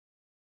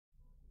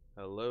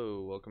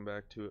Hello, welcome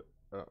back to.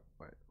 Oh,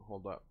 wait,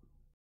 hold up.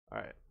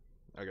 Alright,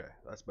 okay,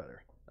 that's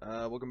better.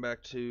 Welcome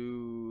back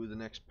to the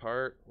next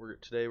part.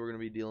 Today we're going to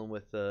be dealing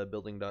with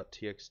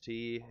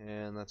building.txt,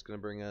 and that's going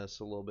to bring us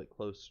a little bit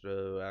closer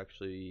to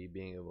actually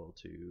being able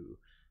to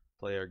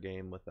play our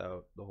game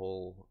without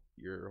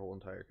your whole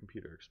entire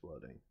computer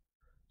exploding.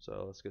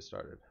 So let's get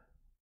started.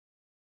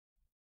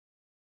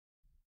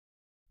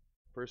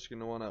 First, you're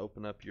going to want to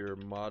open up your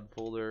mod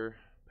folder,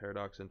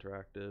 Paradox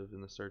Interactive,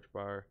 in the search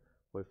bar.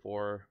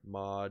 Hoi4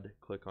 mod,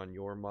 click on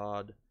your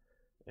mod,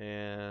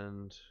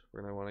 and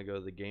we're going to want to go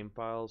to the game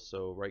files.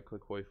 So right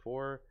click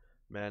Hoi4,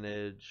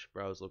 manage,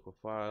 browse local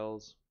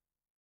files,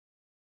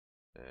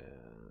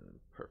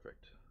 and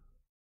perfect.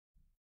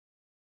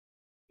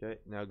 Okay,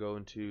 now go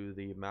into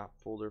the map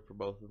folder for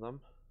both of them.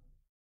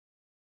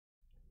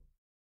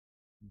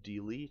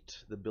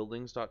 Delete the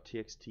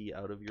buildings.txt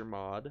out of your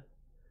mod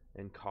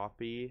and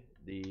copy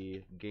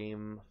the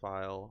game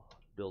file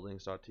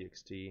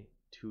buildings.txt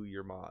to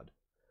your mod.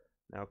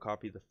 Now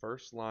copy the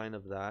first line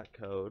of that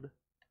code,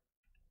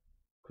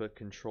 click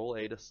Control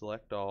A to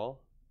select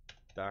all,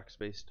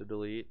 backspace to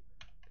delete,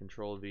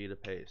 Control V to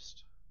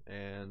paste,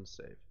 and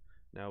save.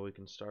 Now we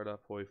can start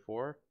up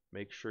Hoi4.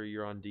 Make sure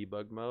you're on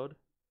debug mode,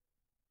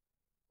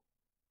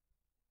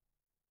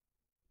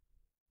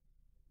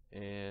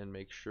 and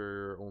make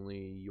sure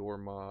only your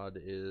mod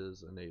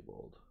is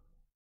enabled,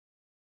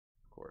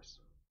 of course.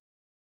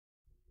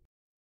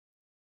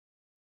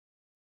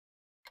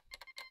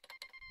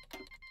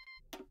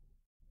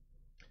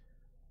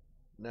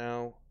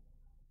 Now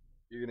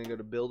you're going to go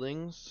to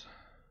buildings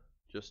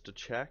just to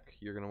check.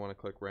 You're going to want to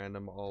click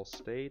random all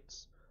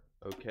states.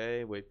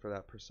 Okay, wait for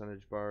that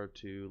percentage bar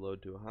to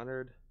load to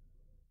 100.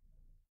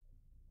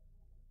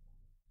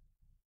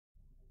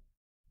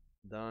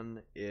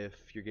 Done. If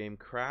your game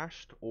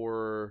crashed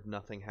or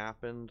nothing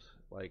happened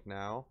like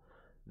now,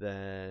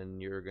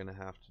 then you're gonna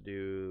have to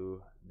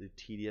do the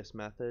tedious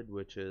method,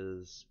 which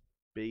is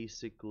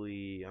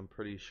basically, I'm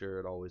pretty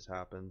sure it always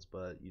happens,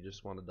 but you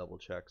just want to double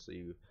check so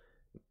you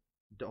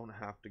don't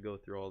have to go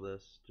through all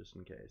this just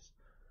in case.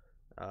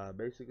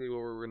 Basically what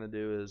we're going to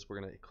do is we're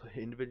going to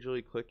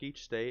individually click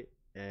each state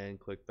and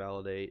click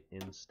validate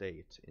in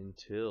state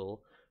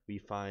until we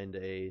find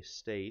a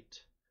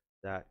state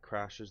that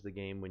crashes the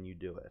game when you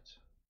do it.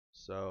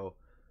 So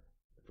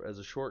as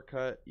a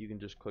shortcut, you can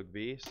just click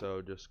V.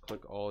 So just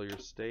click all your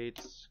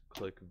states,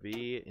 click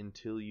V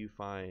until you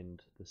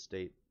find the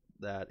state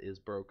that is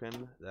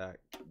broken that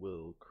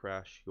will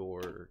crash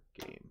your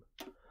game.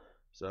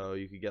 So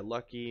you could get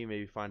lucky,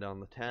 maybe find it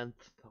on the 10th,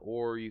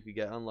 or you could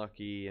get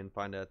unlucky and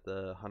find it at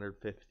the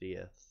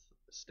 150th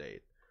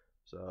state.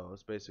 So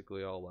it's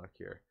basically all luck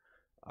here.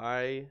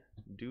 I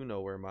do know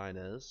where mine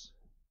is.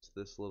 It's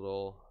this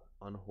little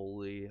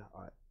unholy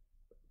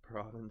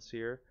province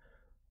here,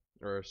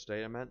 or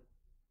state I meant.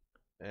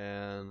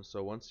 And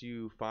so once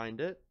you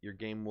find it, your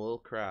game will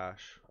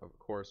crash, of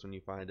course, when you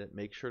find it.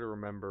 Make sure to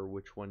remember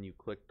which one you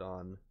clicked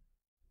on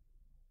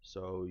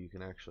so you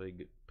can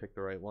actually pick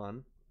the right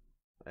one.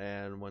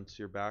 And once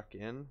you're back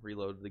in,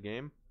 reload the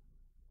game,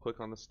 click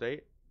on the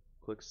state,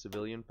 click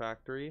civilian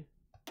factory,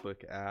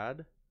 click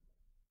add,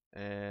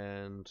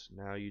 and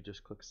now you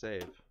just click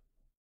save.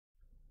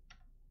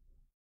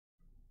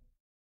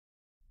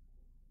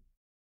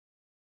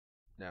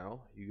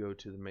 Now you go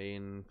to the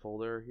main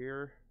folder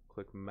here,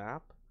 click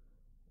map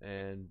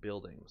and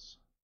buildings.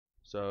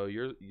 So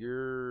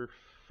your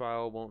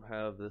file won't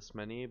have this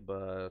many,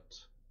 but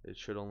it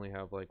should only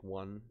have like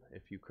one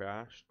if you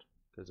crashed,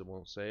 because it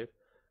won't save.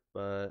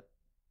 But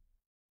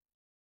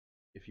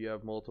if you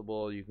have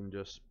multiple, you can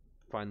just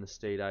find the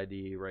state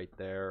ID right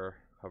there,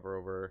 hover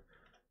over,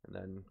 and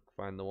then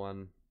find the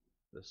one.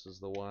 This is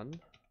the one.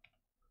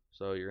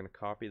 So you're going to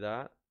copy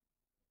that,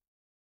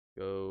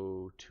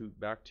 go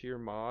back to your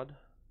mod,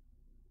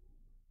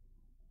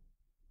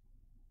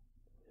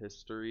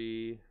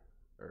 history,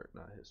 or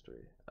not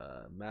history,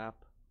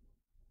 map,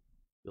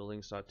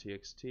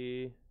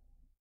 buildings.txt,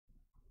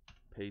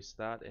 paste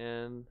that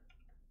in,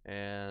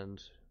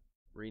 and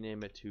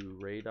rename it to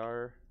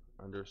radar_station.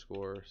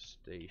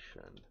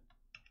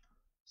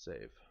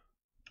 Save.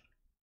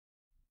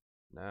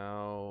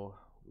 Now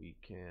we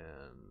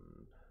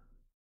can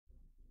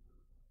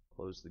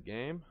close the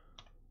game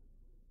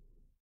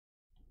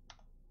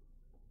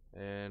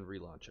and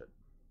relaunch it.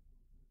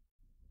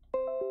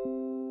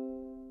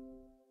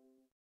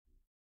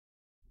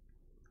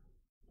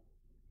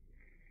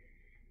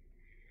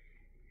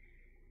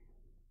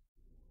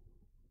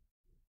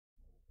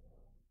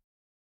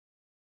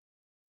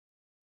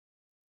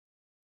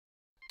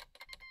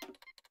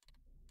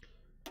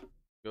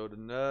 Go to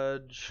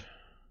nudge,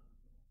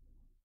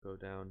 go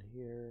down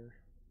here,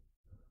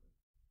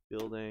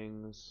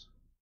 buildings,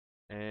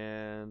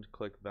 and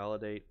click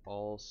validate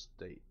all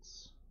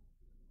states.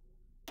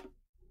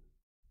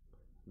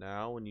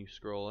 Now when you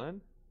scroll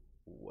in,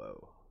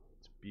 whoa,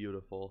 it's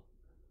beautiful.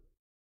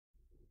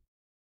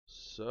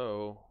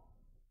 So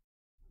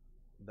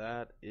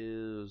that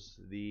is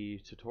the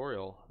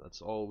tutorial.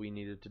 That's all we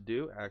needed to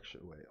do.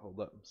 Actually, wait, hold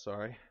up,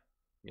 sorry,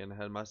 getting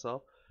ahead of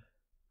myself.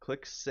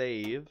 click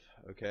save.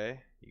 Okay,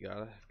 you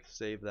gotta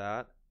save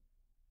that,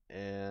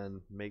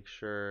 and make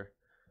sure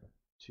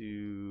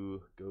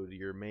to go to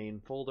your main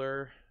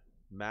folder,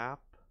 map,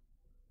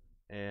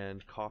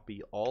 and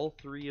copy all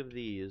three of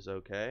these.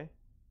 Okay,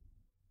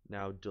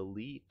 now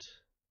delete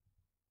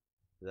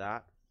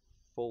that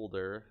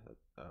folder.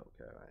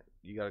 Okay, right.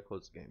 You gotta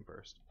close the game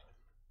first.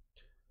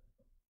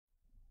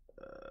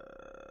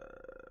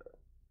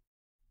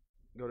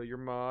 Go to your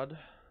mod,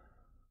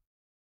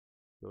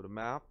 go to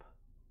map,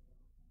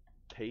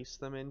 paste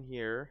them in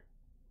here,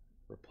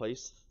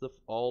 replace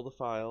all the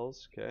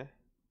files. Okay,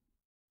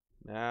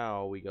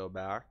 now we go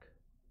back,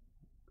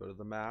 go to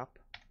the map,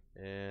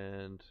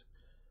 and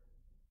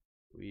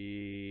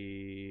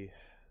we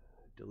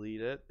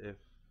delete it if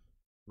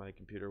my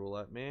computer will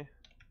let me.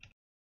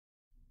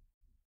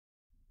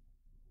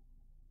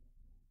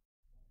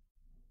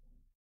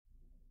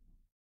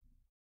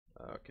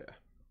 Okay,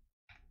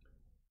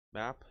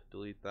 map,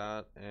 delete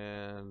that,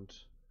 and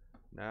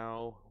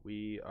now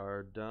we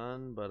are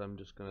done, but I'm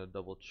just gonna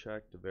double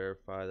check to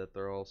verify that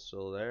they're all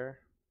still there.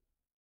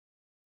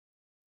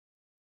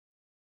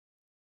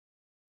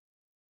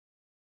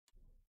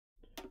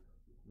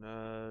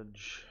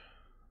 Nudge,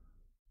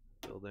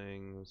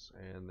 buildings,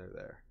 and they're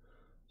there.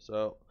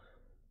 So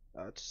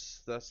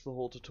that's the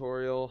whole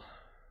tutorial.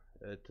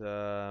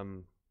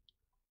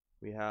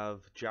 We have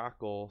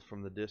Jackal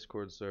from the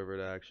Discord server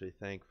to actually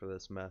thank for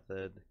this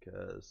method,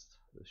 because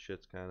this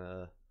shit's kind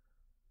of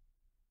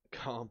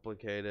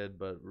complicated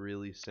but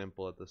really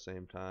simple at the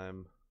same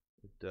time.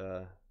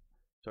 It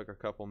took a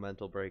couple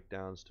mental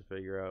breakdowns to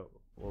figure out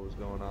what was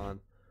going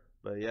on,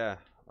 but yeah,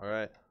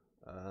 alright.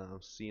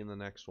 See you in the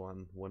next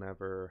one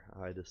whenever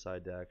I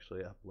decide to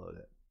actually upload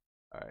it.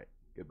 Alright,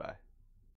 goodbye.